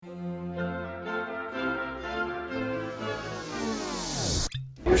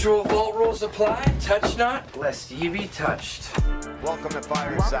Usual vault rules apply. Touch not, lest ye be touched. Welcome to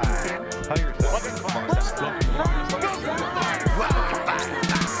Fireside.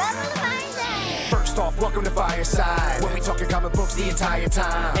 First off, welcome to Fireside, where we talking comic books the entire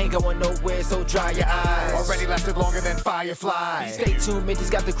time. Ain't going nowhere, so dry your eyes. Already lasted longer than Firefly. Stay tuned, Minty's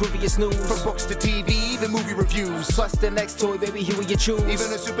got the grooviest news. From books to TV, the movie reviews. Plus the next toy, baby, here you choose.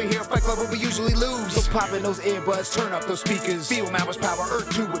 Even a superhero fight club will we usually lose. So pop in those earbuds, turn up those speakers. Feel Mama's power,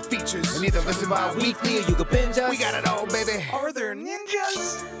 Earth 2 with features. And either listen bi-weekly or you can binge us. We got it all, baby. Are there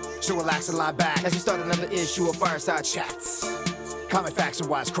ninjas? So relax and lie back as we start another issue of Fireside Chats. Comic facts and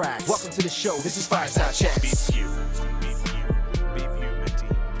wisecracks. Welcome to the show. This is Fireside Chats.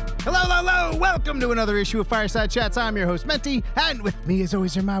 Hello. Welcome to another issue of Fireside Chats. I'm your host, Menti, and with me, as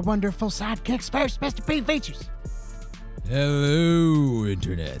always, are my wonderful sidekicks. First, Mr. P Features. Hello,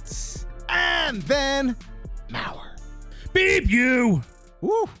 internets. And then, Mauer. Beep you!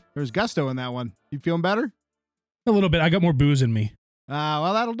 Woo, there's gusto in that one. You feeling better? A little bit. I got more booze in me.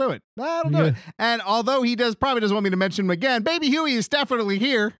 Well, that'll do it. It. And although he probably doesn't want me to mention him again, Baby Huey is definitely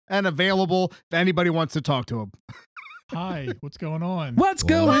here and available if anybody wants to talk to him. Hi, what's going on? What's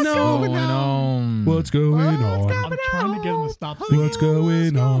going on? What's going on? I'm trying to get him to stop singing. What's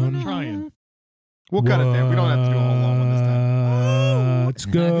going on? I'm trying. We'll cut it there. We don't have to do a whole long one this time. What's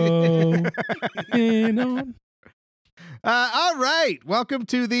going on? All right. Welcome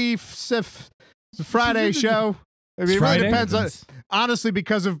to the Friday show. I mean, it really depends on, honestly,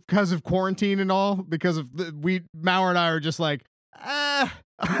 because of quarantine and all, because of Mauer and I are just like,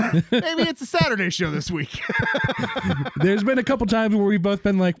 maybe it's a Saturday show this week. There's been a couple times where we've both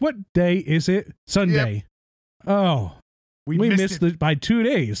been like, what day is it? Sunday. Yep. Oh, we missed it by 2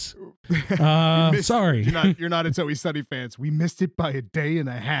 days. Sorry. You're not It's Always Sunny fans. We missed it by a day and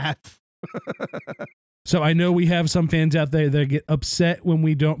a half. So I know we have some fans out there that get upset when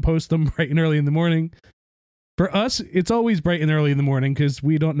we don't post them bright and early in the morning. For us, it's always bright and early in the morning because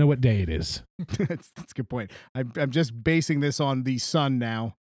we don't know what day it is. That's a good point. I'm just basing this on the sun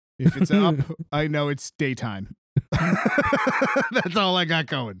now. If it's up, I know it's daytime. That's all I got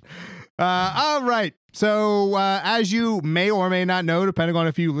going. All right. So as you may or may not know, depending on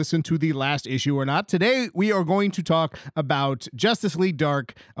if you listen to the last issue or not, today we are going to talk about Justice League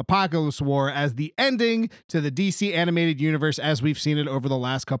Dark Apocalypse War as the ending to the DC animated universe as we've seen it over the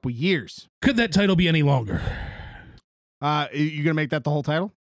last couple years. Could that title be any longer? You gonna make that the whole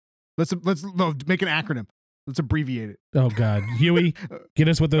title? Let's make an acronym. Let's abbreviate it. Oh God, Huey, get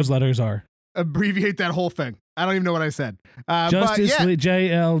us what those letters are. Abbreviate that whole thing. I don't even know what I said. Justice League,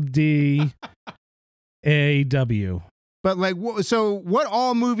 JLDAW. But so what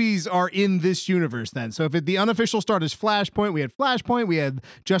all movies are in this universe then? So if the unofficial start is Flashpoint, we had Flashpoint, we had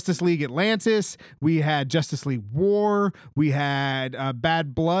Justice League Atlantis, we had Justice League War, we had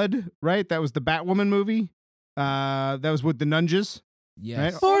Bad Blood, right? That was the Batwoman movie. That was with the Nunjas.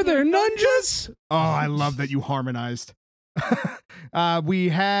 Yes. Right? Are there Nunjas? Oh, I love that you harmonized. We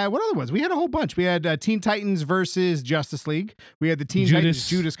had, what other ones? We had a whole bunch. We had Teen Titans versus Justice League. We had the Teen Titans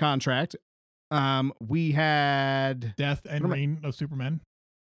Judas Contract. We had Death and Reign of Superman.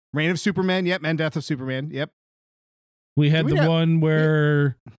 Reign of Superman, yep, and Death of Superman, yep. We had one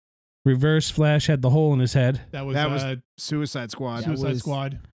where Reverse Flash had the hole in his head. That was Suicide Squad. Suicide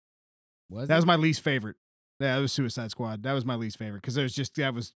Squad. That was my least favorite. Yeah, that was Suicide Squad. That was my least favorite because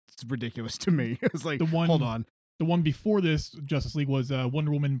that was ridiculous to me. It was like, hold on. The one before this Justice League was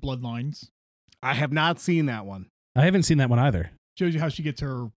Wonder Woman Bloodlines. I have not seen that one. I haven't seen that one either. Shows you how she gets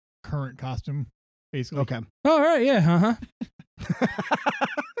her current costume, basically. Okay. All right. Yeah.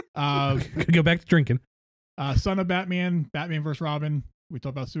 Go back to drinking. Son of Batman, Batman vs. Robin. We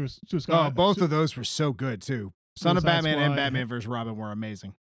talked about Suicide Squad. Oh, both of those were so good too. Son of Batman and Batman vs. Robin were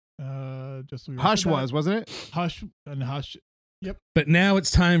amazing. Hush wasn't it? Hush and Hush. Yep. But now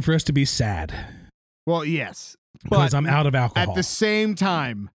it's time for us to be sad. Well, yes. Because I'm out of alcohol. At the same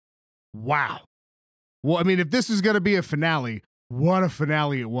time, wow. Well, I mean, if this is going to be a finale, what a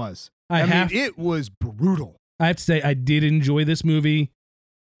finale it was. It was brutal. I have to say, I did enjoy this movie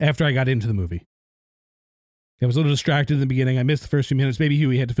after I got into the movie. I was a little distracted in the beginning. I missed the first few minutes. Baby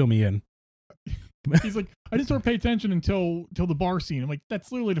Huey had to fill me in. He's like, I didn't start paying attention until the bar scene. I'm like,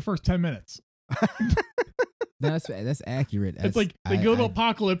 that's literally the first 10 minutes. No, that's accurate. It's like they go to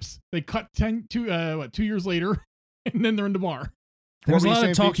Apocalypse, they cut 2 years later, and then they're in the bar. There was a lot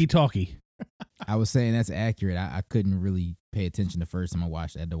of talkie. I was saying that's accurate. I couldn't really pay attention the first time I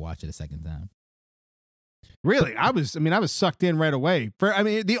watched it. I had to watch it a second time. Really? I was sucked in right away.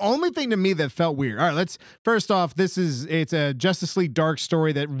 The only thing to me that felt weird. All right, first off, it's a Justice League Dark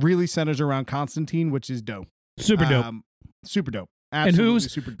story that really centers around Constantine, which is dope. Super dope. Super dope.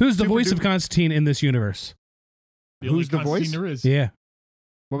 Absolutely and who's the voice of Constantine in this universe? Who's the voice? There is. Yeah,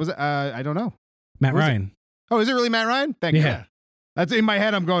 What was it? I don't know. Matt Who is it? Ryan. Oh, is it really Matt Ryan? Thank you. Yeah. That's in my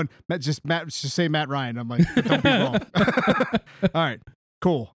head. I'm going, just say Matt Ryan. I'm like, don't be wrong. All right,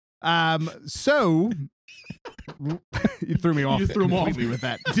 cool. So you threw me off. just threw him off. completely with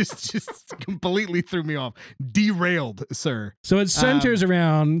that. Just completely threw me off. Derailed, sir. So it centers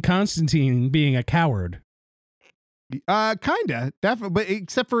around Constantine being a coward. Kinda, definitely, but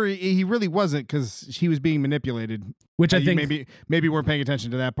except for he really wasn't because he was being manipulated. Which I You think maybe weren't paying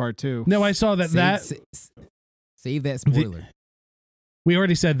attention to that part too. No, I saw that Save that spoiler. we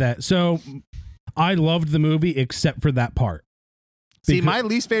already said that. So I loved the movie except for that part. See, Because- my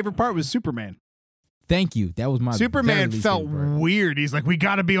least favorite part was Superman. Thank you. That was my Superman very least felt favorite part. weird. He's like, we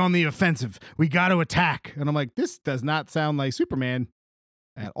got to be on the offensive. We got to attack. And I'm like, this does not sound like Superman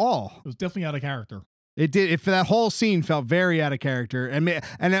at all. It was definitely out of character. It did. That whole scene felt very out of character. And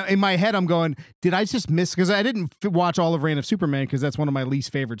in my head, I'm going, did I just miss? Because I didn't watch all of Reign of Superman because that's one of my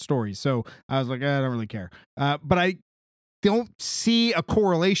least favorite stories. So I was like, I don't really care. But I don't see a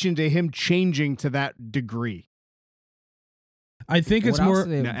correlation to him changing to that degree. I think it's What I'll more.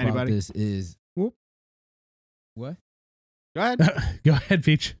 say No, about anybody? this is Whoop. what? Go ahead. Go ahead,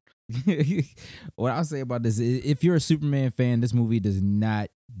 Peach. What I'll say about this is if you're a Superman fan, this movie does not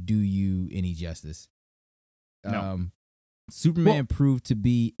do you any justice. No. Superman proved to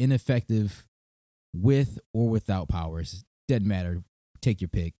be ineffective with or without powers. Doesn't matter. Take your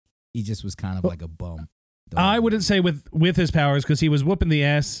pick. He just was kind of like a bum. I wouldn't say with his powers because he was whooping the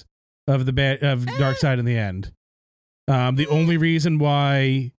ass of the Darkseid in the end. The only reason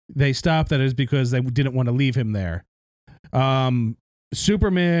why they stopped that is because they didn't want to leave him there.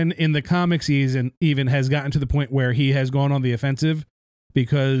 Superman in the comic season even has gotten to the point where he has gone on the offensive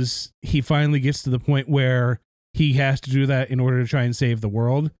because he finally gets to the point where he has to do that in order to try and save the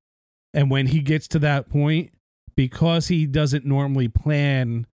world. And when he gets to that point, because he doesn't normally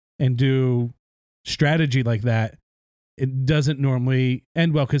plan and do strategy like that, it doesn't normally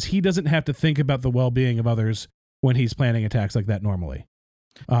end well because he doesn't have to think about the well-being of others when he's planning attacks like that normally.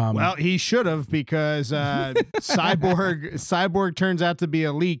 Well, he should have because Cyborg turns out to be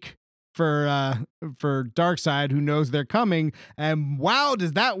a leak for Darkseid, who knows they're coming. And wow,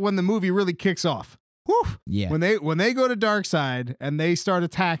 does that when the movie really kicks off? Whew. Yeah. When they go to Darkseid and they start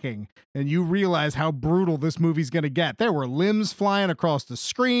attacking, and you realize how brutal this movie's gonna get. There were limbs flying across the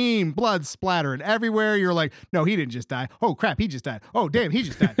screen, blood splattering everywhere. You're like, no, he didn't just die. Oh crap, he just died. Oh damn, he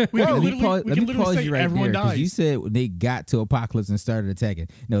just died. We can Let me literally- we can literally pause say you right everyone there because you dies. said they got to Apocalypse and started attacking.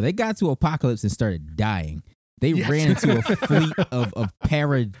 No, they got to Apocalypse and started dying. They Yes. ran into a fleet of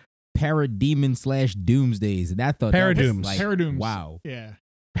parademon / doomsdays, and I thought that was Paradooms. like, Paradooms. wow, Yeah.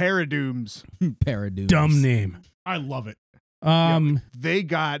 Paradooms. paradooms. Dumb name. I love it. They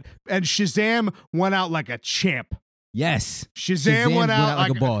got, and Shazam went out like a champ. Yes, Shazam went out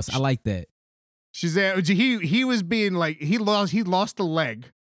like a boss. I like that. Shazam, he was being like, he lost a leg.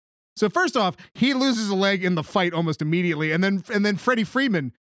 So first off, he loses a leg in the fight almost immediately, and then Freddie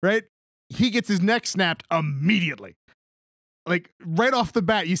Freeman, right? He gets his neck snapped immediately. Like right off the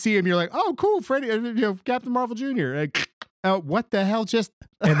bat, you see him, you're like, oh, cool, Freddie, Captain Marvel Jr. Like, what the hell just?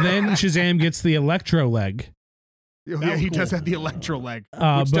 And then Shazam gets the Electro leg. Yeah, was he does cool. have the Electro leg, which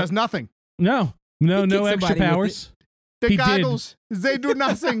But does nothing. no He kicked extra somebody with powers. The he did. goggles, they do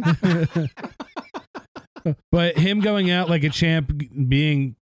nothing. But him going out like a champ,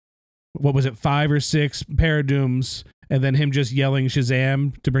 being, what was it, 5 or 6 Paradooms, and then him just yelling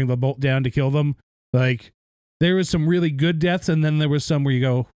Shazam to bring the bolt down to kill them. Like, there was some really good deaths, and then there was some where you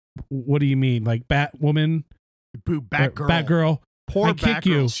go, what do you mean? Like Batwoman? Boo, Batgirl. Batgirl. Poor I kick Batgirl.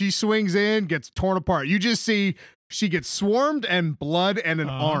 you. She swings in, gets torn apart. You just see she gets swarmed and blood and an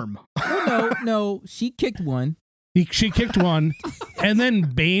arm. No, she kicked one. She kicked one, and then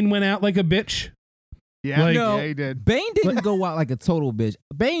Bane went out like a bitch. Yeah, Like- yeah, he did. Bane didn't go out like a total bitch.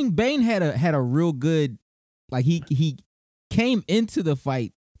 Bane had a real good, like he came into the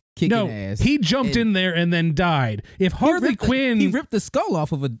fight kicking No, ass. he jumped and in there and then died. If he Harley ripped Quinn, he ripped the skull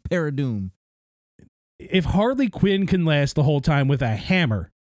off of a Paradoom. if Harley Quinn can last the whole time with a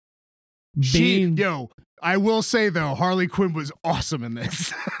hammer, Bane, I will say though, Harley Quinn was awesome in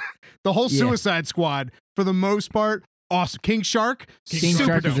this. The whole Yeah. Suicide Squad, for the most part, awesome. King Shark, King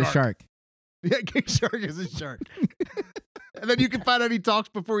super Shark is a dope. shark. Yeah, King Shark is a shark. And then you can find out he talks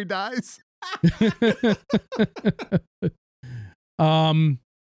before he dies.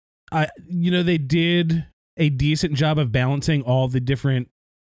 they did a decent job of balancing all the different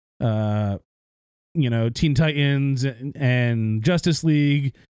Teen Titans and Justice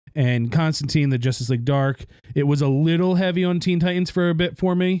League and Constantine, the Justice League Dark. It was a little heavy on Teen Titans for a bit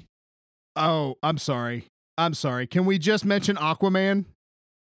for me. Oh, I'm sorry. Can we just mention Aquaman?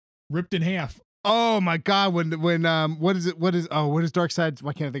 Ripped in half. Oh my God! When what is Darkseid?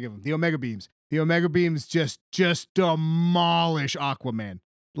 Why can't I think of him? The Omega Beams. The Omega Beams just demolish Aquaman.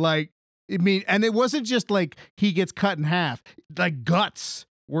 Like, I mean, and it wasn't just like he gets cut in half. Like guts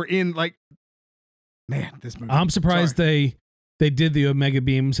were in. Like, man, this movie. I'm surprised they did the Omega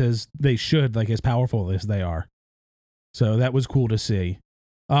Beams as they should, like as powerful as they are. So that was cool to see.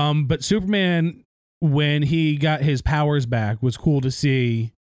 But Superman, when he got his powers back, was cool to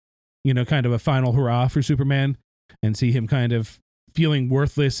see. You know, kind of a final hurrah for Superman, and see him kind of feeling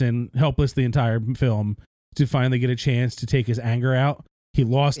worthless and helpless the entire film to finally get a chance to take his anger out. He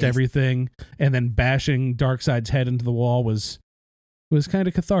lost everything, and then bashing Darkseid's head into the wall was kind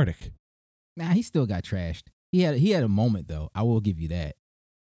of cathartic. Nah, he still got trashed. He had a moment though. I will give you that.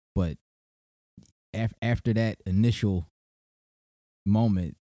 But after that initial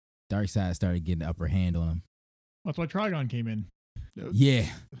moment, Darkseid started getting the upper hand on him. That's why Trigon came in. Yeah.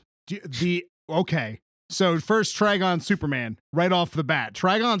 Okay. So first, Trigon Superman, right off the bat.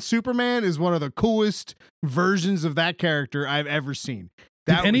 Trigon Superman is one of the coolest versions of that character I've ever seen.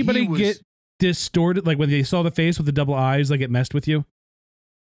 Did anybody get distorted, like when they saw the face with the double eyes, like it messed with you?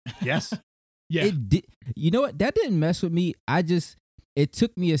 Yes. Yeah. It did. You know what? That didn't mess with me. It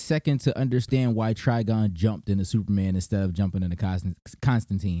took me a second to understand why Trigon jumped into Superman instead of jumping into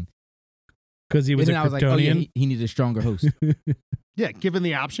Constantine. Because he was a Kryptonian. I was like, oh yeah, he needed a stronger host. Yeah, given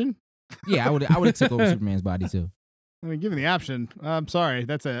the option. Yeah, I would have took over Superman's body too. I mean, given the option, I'm sorry.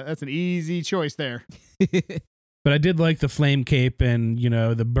 That's an easy choice there. But I did like the flame cape and, you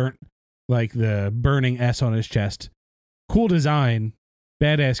know, the burning S on his chest. Cool design,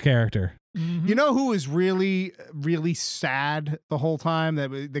 badass character. Mm-hmm. You know who was really, really sad the whole time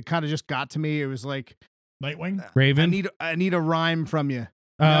that kind of just got to me? It was like Nightwing. Raven. I need a rhyme from you.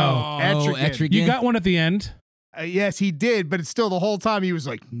 Oh, Etrigan. You got one at the end. Yes, he did, but it's still the whole time he was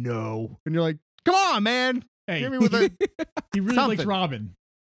like, no. And you're like, come on, man. Hey, Give me with a he really something. likes Robin.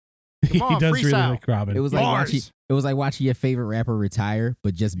 He on, does really freestyle. like Robin. It was like watching your favorite rapper retire,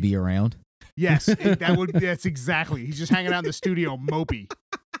 but just be around. Yes, that's exactly. He's just hanging out in the studio, mopey.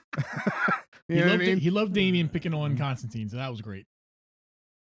 You know what I mean? He loved Damian picking on Constantine, so that was great.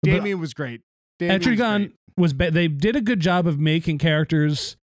 Damian was great. Etrigan they did a good job of making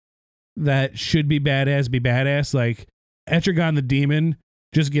characters that should be badass. Like Etrigan the demon,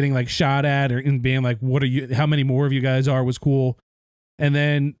 just getting like shot at and being like, "What are you? How many more of you guys are?" was cool, and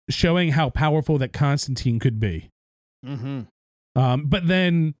then showing how powerful that Constantine could be. Mm-hmm. But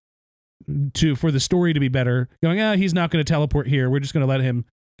then for the story to be better, going, he's not going to teleport here. We're just going to let him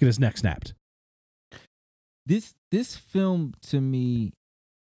get his neck snapped. This film to me,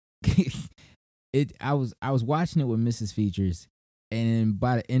 I was watching it with Mrs. Features, and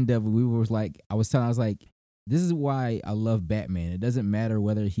by the end of it, I was like, this is why I love Batman. It doesn't matter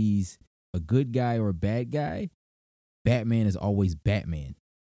whether he's a good guy or a bad guy. Batman is always Batman.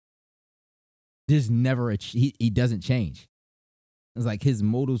 There's never he doesn't change. It's like his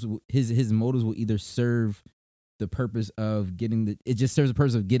motives will either serve the purpose of getting it just serves the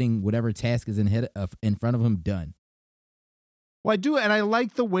purpose of getting whatever task is in front of him done. Well, I do, and I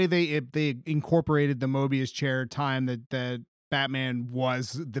like the way they incorporated the Mobius chair time that Batman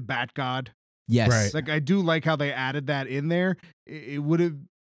was the Bat God. Yes, right. Like I do like how they added that in there. It would have,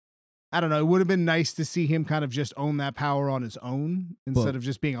 I don't know, it would have been nice to see him kind of just own that power on his own instead of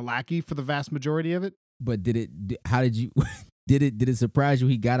just being a lackey for the vast majority of it. But how did you did it surprise you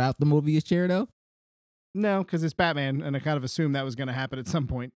he got out the Mobius chair though? No, because it's Batman, and I kind of assumed that was going to happen at some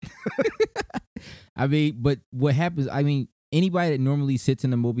point. I mean, but what happens? I mean, anybody that normally sits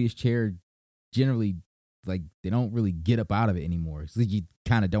in the Mobius chair, generally, like they don't really get up out of it anymore. So you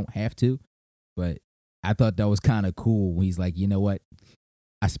kind of don't have to. But I thought that was kind of cool when he's like, you know what?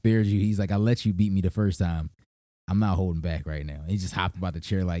 I spared you. He's like, I let you beat me the first time. I'm not holding back right now. He just hopped about the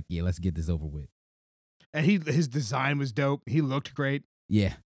chair like, yeah, let's get this over with. And his design was dope. He looked great.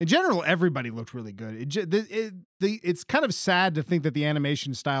 Yeah. In general, everybody looked really good. It's kind of sad to think that the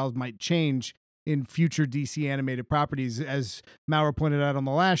animation styles might change in future DC animated properties, as Maurer pointed out on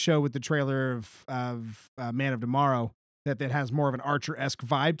the last show with the trailer of Man of Tomorrow, that has more of an Archer-esque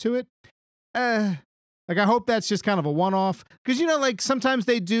vibe to it. Like I hope that's just kind of a one-off, because you know, like sometimes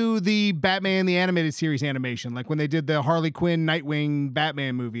they do the Batman the Animated Series animation, like when they did the Harley Quinn Nightwing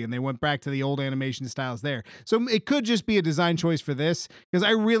Batman movie, and they went back to the old animation styles there. So it could just be a design choice for this, because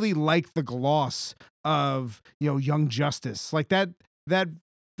I really like the gloss of, you know, Young Justice, like that's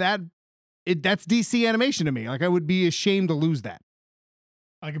DC animation to me. Like I would be ashamed to lose that.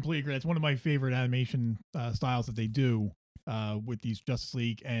 I completely agree. It's one of my favorite animation styles that they do with these Justice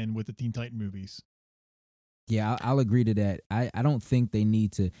League and with the Teen Titan movies. Yeah, I'll agree to that. I don't think they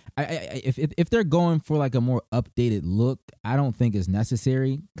need to. If they're going for like a more updated look, I don't think it's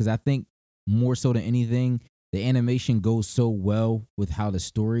necessary because I think more so than anything, the animation goes so well with how the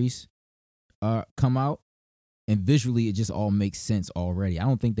stories come out, and visually it just all makes sense already. I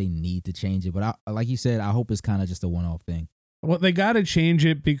don't think they need to change it, but like you said, I hope it's kind of just a one-off thing. Well, they got to change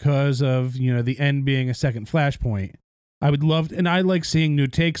it because of the end being a second Flashpoint. I would love, and I like seeing new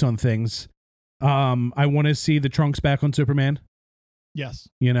takes on things. I want to see the Trunks back on Superman. Yes.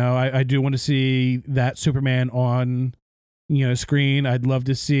 I do want to see that Superman on, screen. I'd love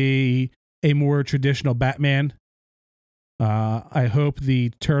to see a more traditional Batman. I hope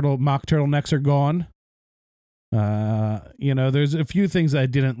the mock turtlenecks are gone. There's a few things I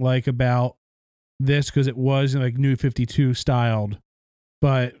didn't like about this because it was like New 52 styled,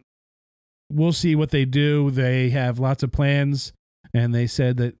 but we'll see what they do. They have lots of plans, and they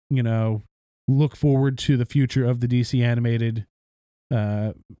said that, look forward to the future of the DC animated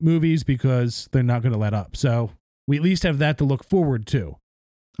movies because they're not going to let up. So we at least have that to look forward to.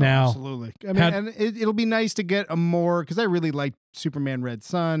 Now, absolutely. I mean, and it'll be nice to get a more, because I really liked Superman Red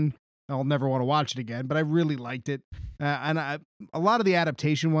Sun. I'll never want to watch it again, but I really liked it. And a lot of the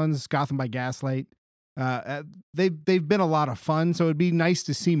adaptation ones, Gotham by Gaslight, they've been a lot of fun. So it'd be nice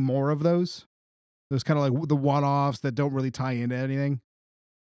to see more of those. Those kind of like the one-offs that don't really tie into anything.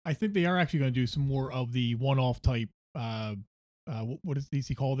 I think they are actually going to do some more of the one-off type. What does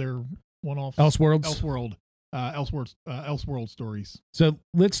DC call their one-offs? Elseworlds. Elseworld stories. So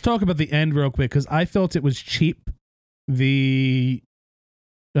let's talk about the end real quick because I felt it was cheap. The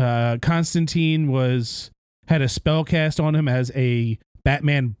Constantine had a spell cast on him as a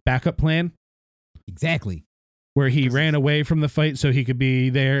Batman backup plan. Exactly. Where he ran away from the fight so he could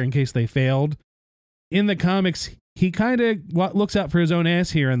be there in case they failed. In the comics, he kind of looks out for his own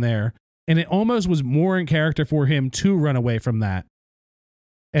ass here and there, and it almost was more in character for him to run away from that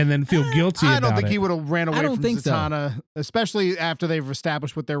and then feel guilty about it. I don't think he would have ran away from Zatanna, so. Especially after they've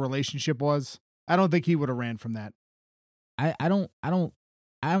established what their relationship was. I don't think he would have ran from that. I'm going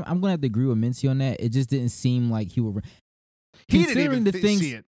to have to agree with Mincy on that. It just didn't seem like he would. He didn't even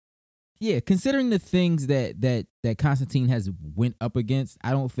see it. Yeah, considering the things that Constantine has went up against,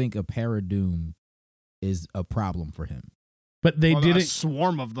 I don't think a Paradoom is a problem for him. But they didn't. A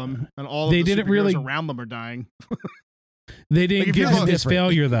swarm of them, and all of they the didn't superheroes really around them are dying. They didn't give him this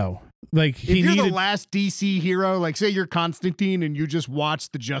failure though. Like if you're the last DC hero, like say you're Constantine and you just watch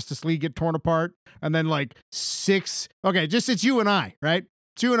the Justice League get torn apart, and then like just it's you and I, right?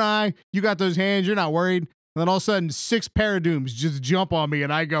 It's you and I. You got those hands. You're not worried. And then all of a sudden, 6 Paradooms just jump on me,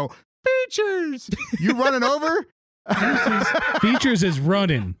 and I go, Features. You running over? Features is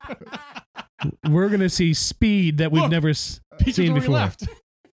running. We're gonna see speed that we've never seen before. Left.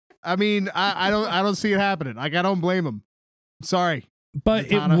 I mean, I don't see it happening. Like I don't blame him. Sorry, but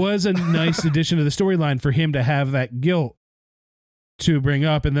Zatanna. It was a nice addition to the storyline for him to have that guilt to bring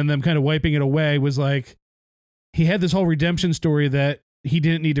up, and then them kind of wiping it away was like he had this whole redemption story that he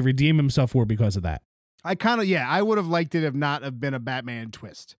didn't need to redeem himself for because of that. I would have liked it if not have been a Batman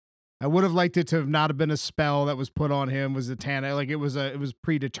twist. I would have liked it to have not have been a spell that was put on him, was Zatanna. Like it was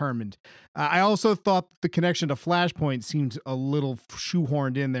predetermined. I also thought the connection to Flashpoint seemed a little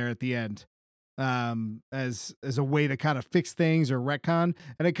shoehorned in there at the end, as a way to kind of fix things or retcon.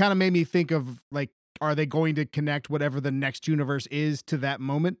 And it kind of made me think of like, are they going to connect whatever the next universe is to that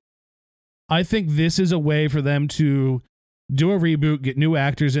moment? I think this is a way for them to do a reboot, get new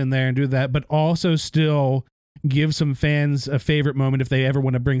actors in there and do that, but also still give some fans a favorite moment if they ever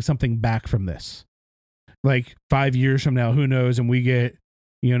want to bring something back from this. Like 5 years from now, who knows? And we get,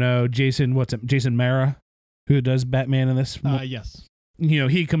 Jason Mara, who does Batman in this. Yes.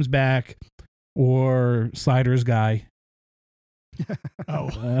 He comes back, or Sliders guy.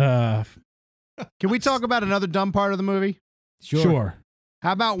 Can we talk about another dumb part of the movie? Sure.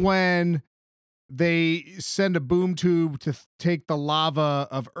 How about when they send a boom tube to take the lava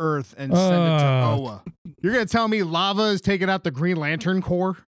of Earth and send it to Oa? You're going to tell me lava is taking out the Green Lantern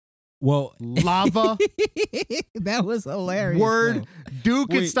Corps? Well, lava? That was hilarious. Word. Dude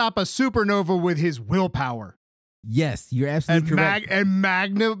can stop a supernova with his willpower. Yes, you're absolutely correct. And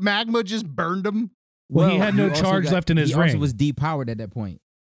magma just burned him. Well, he had no charge left in his ring. He also was depowered at that point.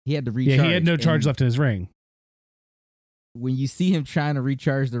 He had to recharge. Yeah, he had no charge left in his ring. When you see him trying to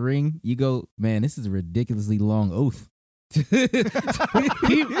recharge the ring, you go, man, this is a ridiculously long oath.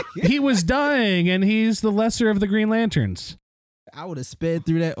 he was dying, and he's the lesser of the Green Lanterns. I would have sped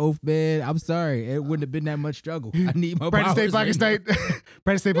through that oath, man. I'm sorry. It wouldn't have been that much struggle. I need my Brandon State, powers Blackest right Night.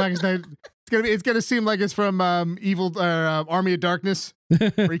 Brandon State, Blackest Night. It's gonna seem like it's from Army of Darkness,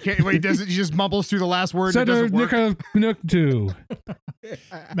 where he doesn't. He just mumbles through the last word. And it Senator doesn't work. Nook 2.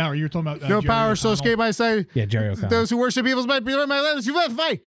 Maury, you were talking about No Jerry power, so O'Connell. escape my sight. Yeah, Jerry O'Connell. Those who worship evils might be my letters. You left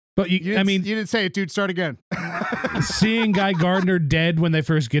fight. But You I mean, didn't say it, dude. Start again. seeing Guy Gardner dead when they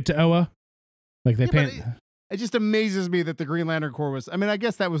first get to Oa, like they Yeah, paint. but it just amazes me that the Green Lantern Corps was. I mean, I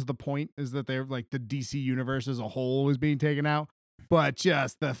guess that was the point, is that they're like the DC universe as a whole was being taken out. But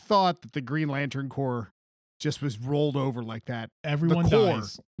just the thought that the Green Lantern Corps just was rolled over like that. Everyone the core,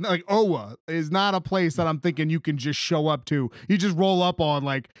 dies. like Oa, is not a place that I'm thinking you can just show up to. You just roll up on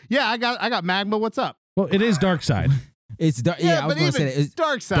like, yeah, I got magma. What's up? Well, it is Darkseid. It's dark. Yeah, I was but going to even say that. It's,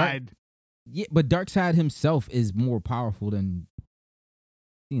 Dark Side. yeah, but Darkseid himself is more powerful than,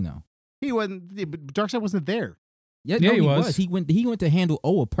 you know. He wasn't. Dark Side wasn't there. Yeah, Yeah, no, he he was. was. He went to handle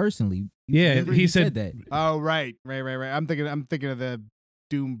Oa personally. Yeah, Remember he said that. Oh, right. I'm thinking of the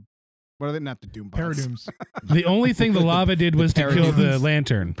Doom. What are they? Not the Doom bots. Paradooms. The only thing the lava did was to kill the Paradooms.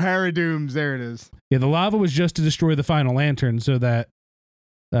 lantern. Paradooms. There it is. Yeah, the lava was just to destroy the final lantern so that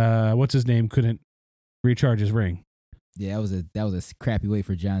what's his name couldn't recharge his ring. Yeah, that was a crappy way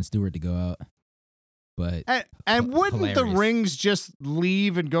for Jon Stewart to go out. But And wouldn't the hilarious. rings just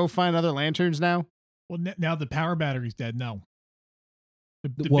leave and go find other lanterns now? Well, now the power battery's dead. No.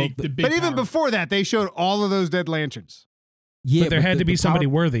 The Well, big, the big But even power- before that, they showed all of those dead lanterns. yeah, but there had to be somebody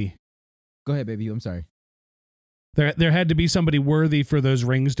worthy. Go ahead, baby. I'm sorry. There had to be somebody worthy for those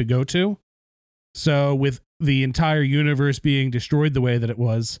rings to go to. So with the entire universe being destroyed the way that it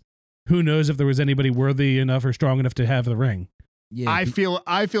was, who knows if there was anybody worthy enough or strong enough to have the ring. Yeah, I feel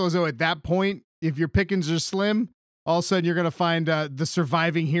as though at that point, if your pickings are slim, all of a sudden you're gonna find the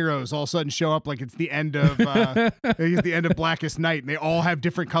surviving heroes all of a sudden show up like it's the end of it's the end of Blackest Night, and they all have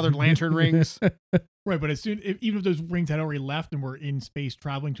different colored lantern rings. Right, but even if those rings had already left and were in space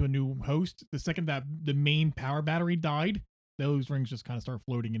traveling to a new host, the second that the main power battery died, those rings just kind of start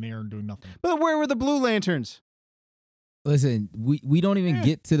floating in the air and doing nothing. But where were the blue lanterns? listen. We don't even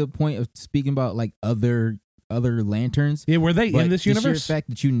get to the point of speaking about like other lanterns. Yeah, were they But in this the sheer universe? fact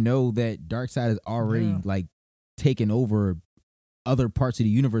that you know that Darkseid has already Yeah. like taken over other parts of the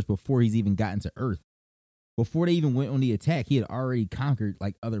universe before he's even gotten to Earth. Before they even went on the attack, he had already conquered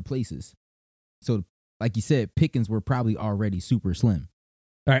like other places. So, like you said, pickings were probably already super slim.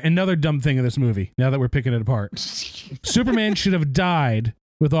 All right, another dumb thing in this movie, now that we're picking it apart. Superman should have died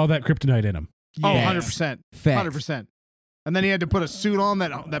with all that kryptonite in him. Oh, Yeah. 100%. Fact. 100%. And then he had to put a suit on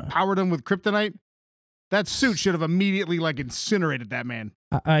that powered him with kryptonite. That suit should have immediately like incinerated that man.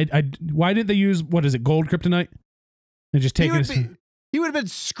 Why didn't they use, what is it, gold kryptonite? And just take it. He would have been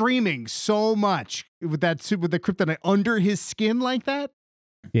screaming so much with that suit with the kryptonite under his skin like that.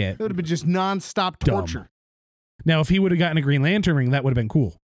 Yeah. It would have been just nonstop Dumb. torture. Now, if he would have gotten a Green Lantern ring, that would have been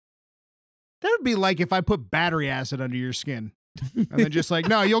cool. That would be like if I put battery acid under your skin. And then just like,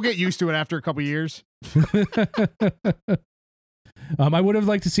 no, you'll get used to it after a couple years. I would have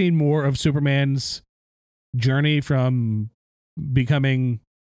liked to see more of Superman's journey from becoming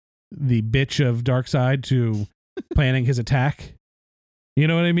the bitch of Darkseid to planning his attack. You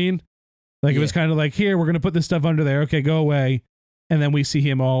know what I mean? Like it was kind of like, here, we're going to put this stuff under there. Okay, go away. And then we see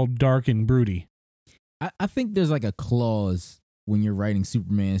him all dark and broody. I think there's like a clause when you're writing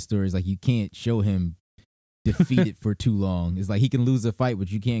Superman stories, like you can't show him defeated for too long. It's like he can lose a fight,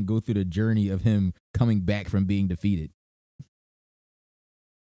 but you can't go through the journey of him coming back from being defeated.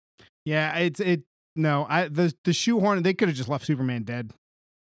 Yeah, the shoehorn, they could have just left Superman dead.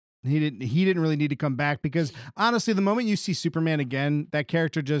 He didn't really need to come back because honestly, the moment you see Superman again, that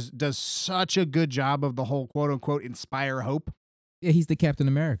character just does such a good job of the whole quote unquote inspire hope. Yeah, he's the Captain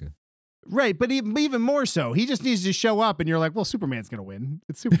America. Right, but even more so, he just needs to show up and you're like, well, Superman's going to win.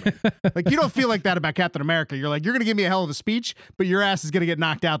 It's Superman. Like, you don't feel like that about Captain America. You're like, you're going to give me a hell of a speech, but your ass is going to get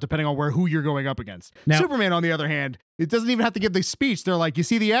knocked out depending on who you're going up against. Now- Superman, on the other hand, it doesn't even have to give the speech. They're like, you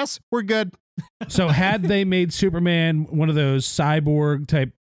see the S? We're good. So had they made Superman one of those cyborg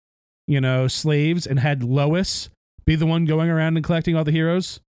type, slaves and had Lois be the one going around and collecting all the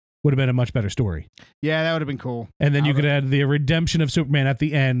heroes, would have been a much better story. Yeah, that would have been cool. And then you could add the redemption of Superman at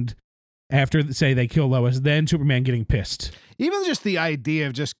the end after, say, they kill Lois, then Superman getting pissed. Even just the idea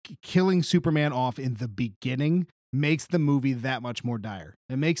of just killing Superman off in the beginning makes the movie that much more dire.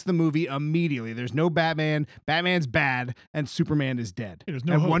 It makes the movie immediately. There's no Batman. Batman's bad, and Superman is dead. There's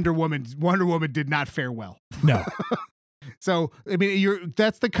no and hope. Wonder Woman did not fare well. No. So, I mean,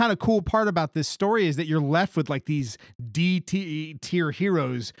 that's the kind of cool part about this story is that you're left with like these D tier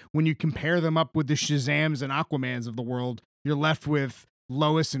heroes when you compare them up with the Shazams and Aquamans of the world. You're left with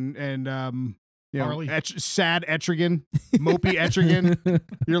Lois and Harley. sad Etrigan, mopey Etrigan.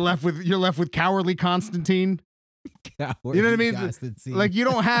 You're left with cowardly Constantine. You know what I mean? Constantine. Like you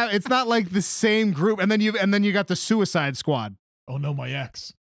don't have. It's not like the same group. And then you got the Suicide Squad. Oh no, my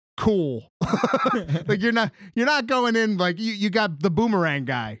ex. Cool. Like you're not going in like you got the Boomerang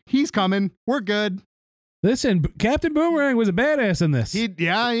guy. He's coming. We're good. Listen, Captain Boomerang was a badass in this. He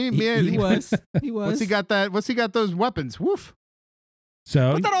was. What's he got those weapons? Woof.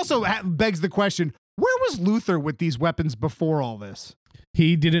 So But that also begs the question: where was Luther with these weapons before all this?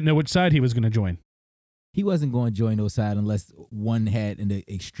 he didn't know which side he was going to join. He wasn't going to join no side unless one had an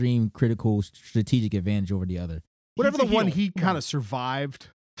extreme critical strategic advantage over the other. Whatever He's the a one heel. he kind of survived.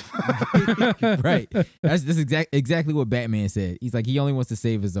 Right. That's exactly what Batman said. He's like, he only wants to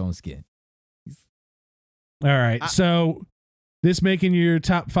save his own skin. All right. So this making your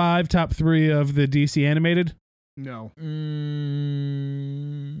top 5, top 3 of the DC animated? No.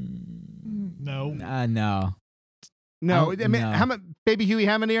 No, No. No. Oh, I mean, no. how many, Baby Huey?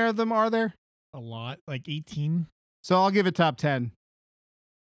 How many of them are there? a lot, like 18. So I'll give it top 10.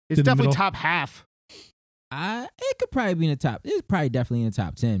 It's To the definitely middle. top half. It could probably be in the top. It's probably definitely in the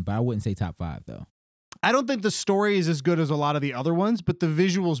top 10, but I wouldn't say top 5 though. I don't think the story is as good as a lot of the other ones, but the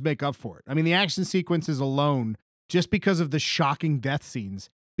visuals make up for it. I mean, the action sequences alone, just because of the shocking death scenes,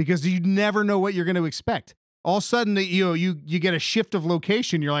 because you never know what you're going to expect. All of a sudden, you get a shift of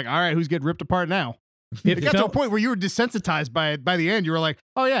location. You're like, all right, who's getting ripped apart now? It got to a point where you were desensitized by it. By the end, you were like,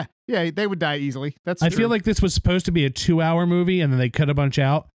 oh yeah, they would die easily. That's I true. feel like this was supposed to be a 2-hour movie and then they cut a bunch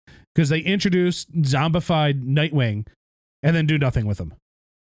out because they introduced zombified Nightwing and then do nothing with him.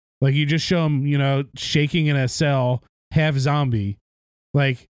 Like you just show him, shaking in a cell, half zombie.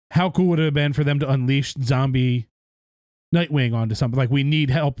 Like how cool would it have been for them to unleash zombie Nightwing onto something? Like we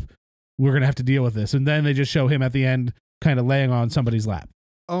need help. We're going to have to deal with this. And then they just show him at the end kind of laying on somebody's lap.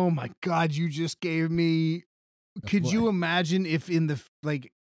 Oh my God, you just gave me. Could you imagine if in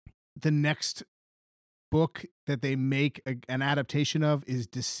the next book that they make an adaptation of is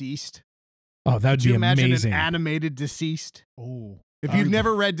Deceased? Oh, that would Could you be imagine amazing. an animated Deceased? Oh, If you've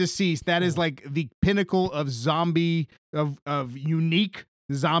never read Deceased, that is like the pinnacle of unique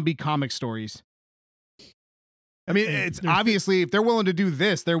zombie comic stories. I mean, And it's there's- obviously if they're willing to do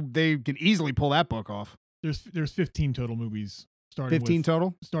this, they can easily pull that book off. there's 15 total movies starting 15 with,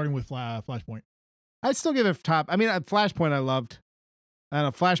 total. starting with Flashpoint. I'd still give it top. I mean, Flashpoint I loved. I don't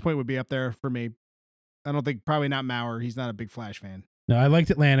know, Flashpoint would be up there for me. I don't think probably not Maurer. He's not a big Flash fan. No, I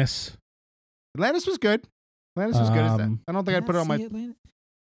liked Atlantis. Atlantis was good. Atlantis was good as that. I don't think I'd put it on my Atlanta?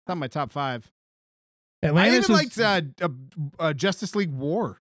 not my top 5. Atlantis I was, even liked Justice League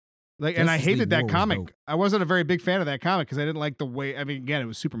War. And I Justice hated League that War was comic. dope. I wasn't a very big fan of that comic because I didn't like the way. I mean, again, it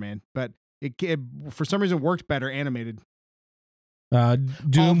was Superman, but it for some reason worked better animated.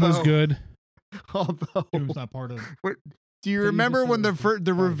 Doom was Although- good. Although, Doom's not part of. do you But you remember just when said it was the part of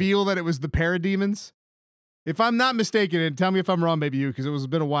it. reveal that it was the parademons? If I'm not mistaken, and tell me if I'm wrong, maybe you, because it was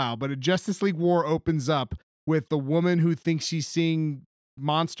been a while. But a Justice League War opens up with the woman who thinks she's seeing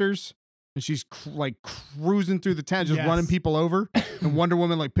monsters, and she's cruising through the town, just Yes. running people over. And Wonder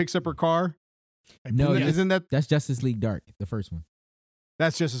Woman picks up her car. No, believe- Isn't that That's Justice League Dark, the first one.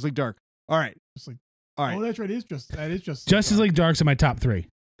 that's Justice League Dark? All right, Just like, all right. oh, that's right. That is just Justice League Dark's in my top 3.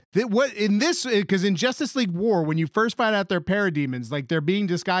 What in this? Because in Justice League War, when you first find out they're parademons, like they're being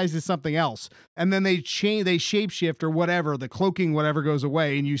disguised as something else, and then they shapeshift or whatever, the cloaking whatever goes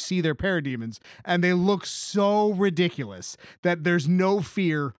away, and you see they're parademons, and they look so ridiculous that there's no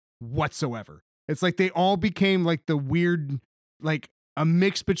fear whatsoever. It's like they all became like the weird, like a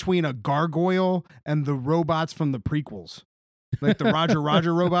mix between a gargoyle and the robots from the prequels, like the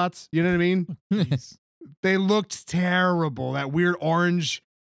Roger robots. You know what I mean? Jeez. They looked terrible. That weird orange.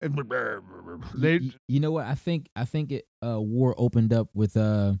 They You know what? I think it War opened up with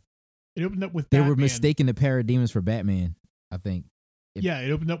It opened up with they Batman. were mistaking the parademons for Batman. I think. Yeah,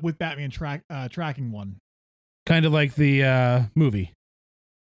 it opened up with Batman tracking one. Kind of like the movie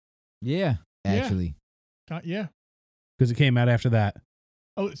Yeah, Yeah. actually. Yeah. because it came out after that.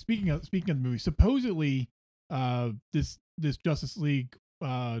 Oh, speaking of the movie, supposedly, this Justice League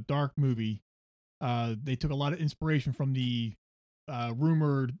Dark movie, they took a lot of inspiration from the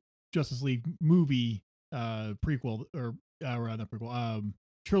rumored Justice League movie prequel or not prequel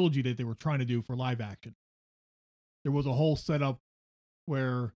trilogy that they were trying to do for live action. There was a whole setup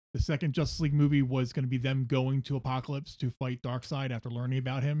where the second Justice League movie was going to be them going to Apocalypse to fight Darkseid after learning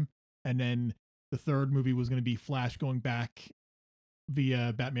about him, and then the third movie was going to be Flash going back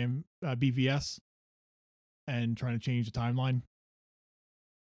via Batman BVS and trying to change the timeline.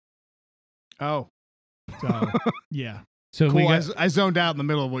 oh So yeah, So we Cool. got. I zoned out in the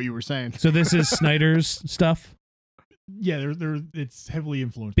middle of what you were saying. So this is Snyder's stuff. Yeah, it's heavily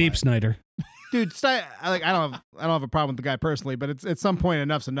influenced. by Beep it. Snyder. Dude, I don't have a problem with the guy personally, but it's at some point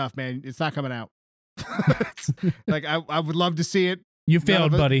enough's enough, man. It's not coming out. Like I would love to see it. You None failed,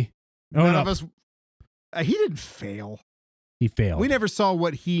 of us- buddy. Oh None no, of us. He didn't fail. he failed. We never saw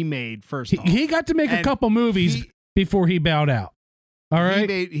what he made first. He, off. he got to make a And couple movies he- before he bowed out. All right.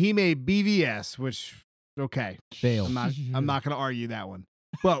 He made BVS, which okay. Fail. I'm not going to argue that one.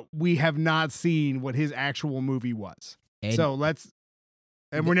 But we have not seen what his actual movie was. And So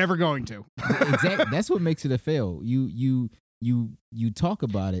we're never going to. exactly. That's what makes it a fail. You talk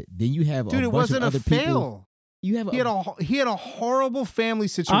about it, then you have Dude, a it bunch wasn't of a other people. fail. You have He had a horrible family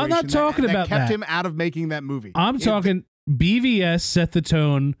situation. not talking that about kept that. him out of making that movie. I'm talking BVS set the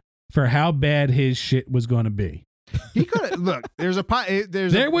tone for how bad his shit was going to be. He could look.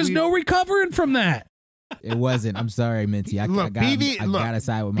 There was no recovering from that. It wasn't. I'm sorry, Minty. I Look, gotta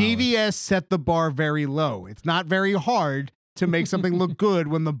side with my BVS set the bar very low. It's not very hard to make something look good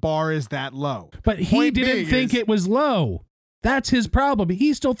when the bar is that low. But he Point didn't being think is- it was low. That's his problem.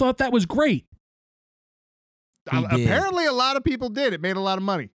 He still thought that was great. He did. Apparently, a lot of people did. It made a lot of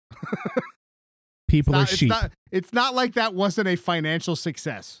money. People are sheep. It's not like that wasn't a financial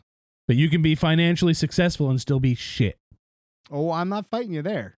success. But you can be financially successful and still be shit. Oh, I'm not fighting you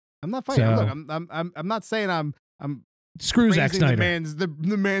there. I'm not fighting. So- Look, I'm not saying I'm Screw Zack praising Snyder.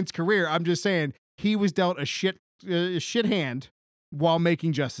 the man's career. I'm just saying he was dealt a shit hand while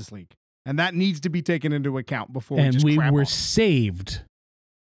making Justice League, and that needs to be taken into account before we And just we crap were on him. saved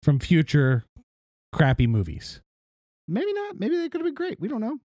from future crappy movies. Maybe not. Maybe they could have been great. We don't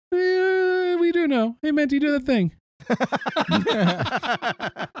know. We do know. Hey, Menti, do the thing.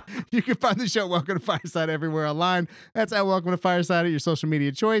 You can find the show Welcome to Fireside everywhere online. That's at Welcome to Fireside at your social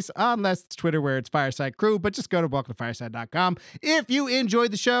media choice, unless it's Twitter where it's Fireside Crew, but just go to welcometofireside.com. If you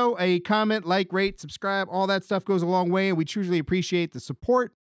enjoyed the show, a comment, like, rate, subscribe, all that stuff goes a long way, and we truly appreciate the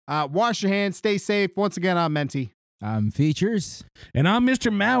support. Wash your hands, stay safe. Once again, I'm Menti. features. And I'm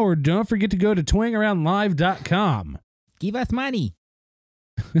Mr. Mauer. Don't forget to go to twingaroundlive.com. Give us money.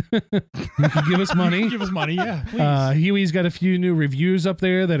 You can give us money. Give us money, yeah. Please. Huey's got a few new reviews up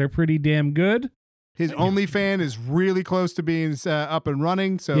there that are pretty damn good. His OnlyFans is really close to being up and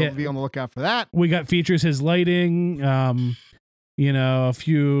running, so Yeah. be on the lookout for that. We got features his lighting, a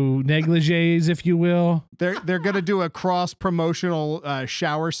few negligees, if you will. They're gonna do a cross promotional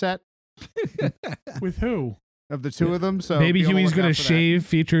shower set With who? of the two of them. So Maybe be on the Huey's lookout going for to that. shave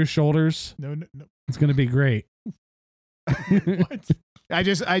features shoulders. No. It's going to be great. What? I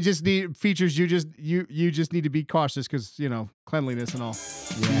just need features. You just need to be cautious because cleanliness and all.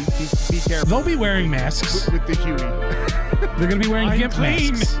 Yeah. Be careful They'll be wearing masks. with the Huey. They're going to be wearing I'm gimp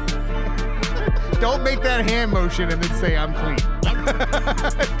clean. masks. Don't make that hand motion and then say I'm clean.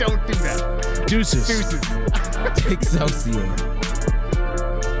 Don't do that. Deuces. Deuces. Excelsior.